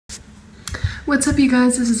What's up, you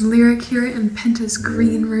guys? This is Lyric here in Penta's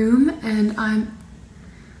green room, and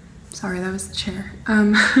sorry, that was the chair.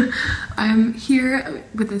 I'm here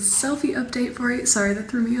with a selfie update for you. Sorry, that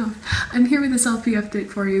threw me off. I'm here with a selfie update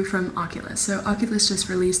for you from Oculus. So Oculus just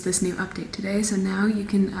released this new update today, so now you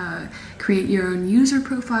can create your own user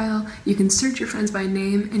profile, you can search your friends by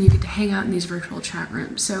name, and you get to hang out in these virtual chat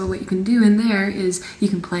rooms. So what you can do in there is you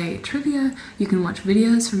can play trivia, you can watch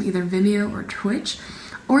videos from either Vimeo or Twitch,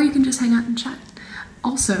 or you can just hang out and chat.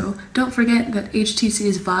 Also, don't forget that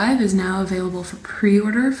HTC's Vive is now available for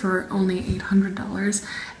pre-order for only $800,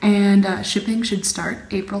 and shipping should start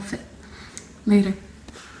April 5th. Later.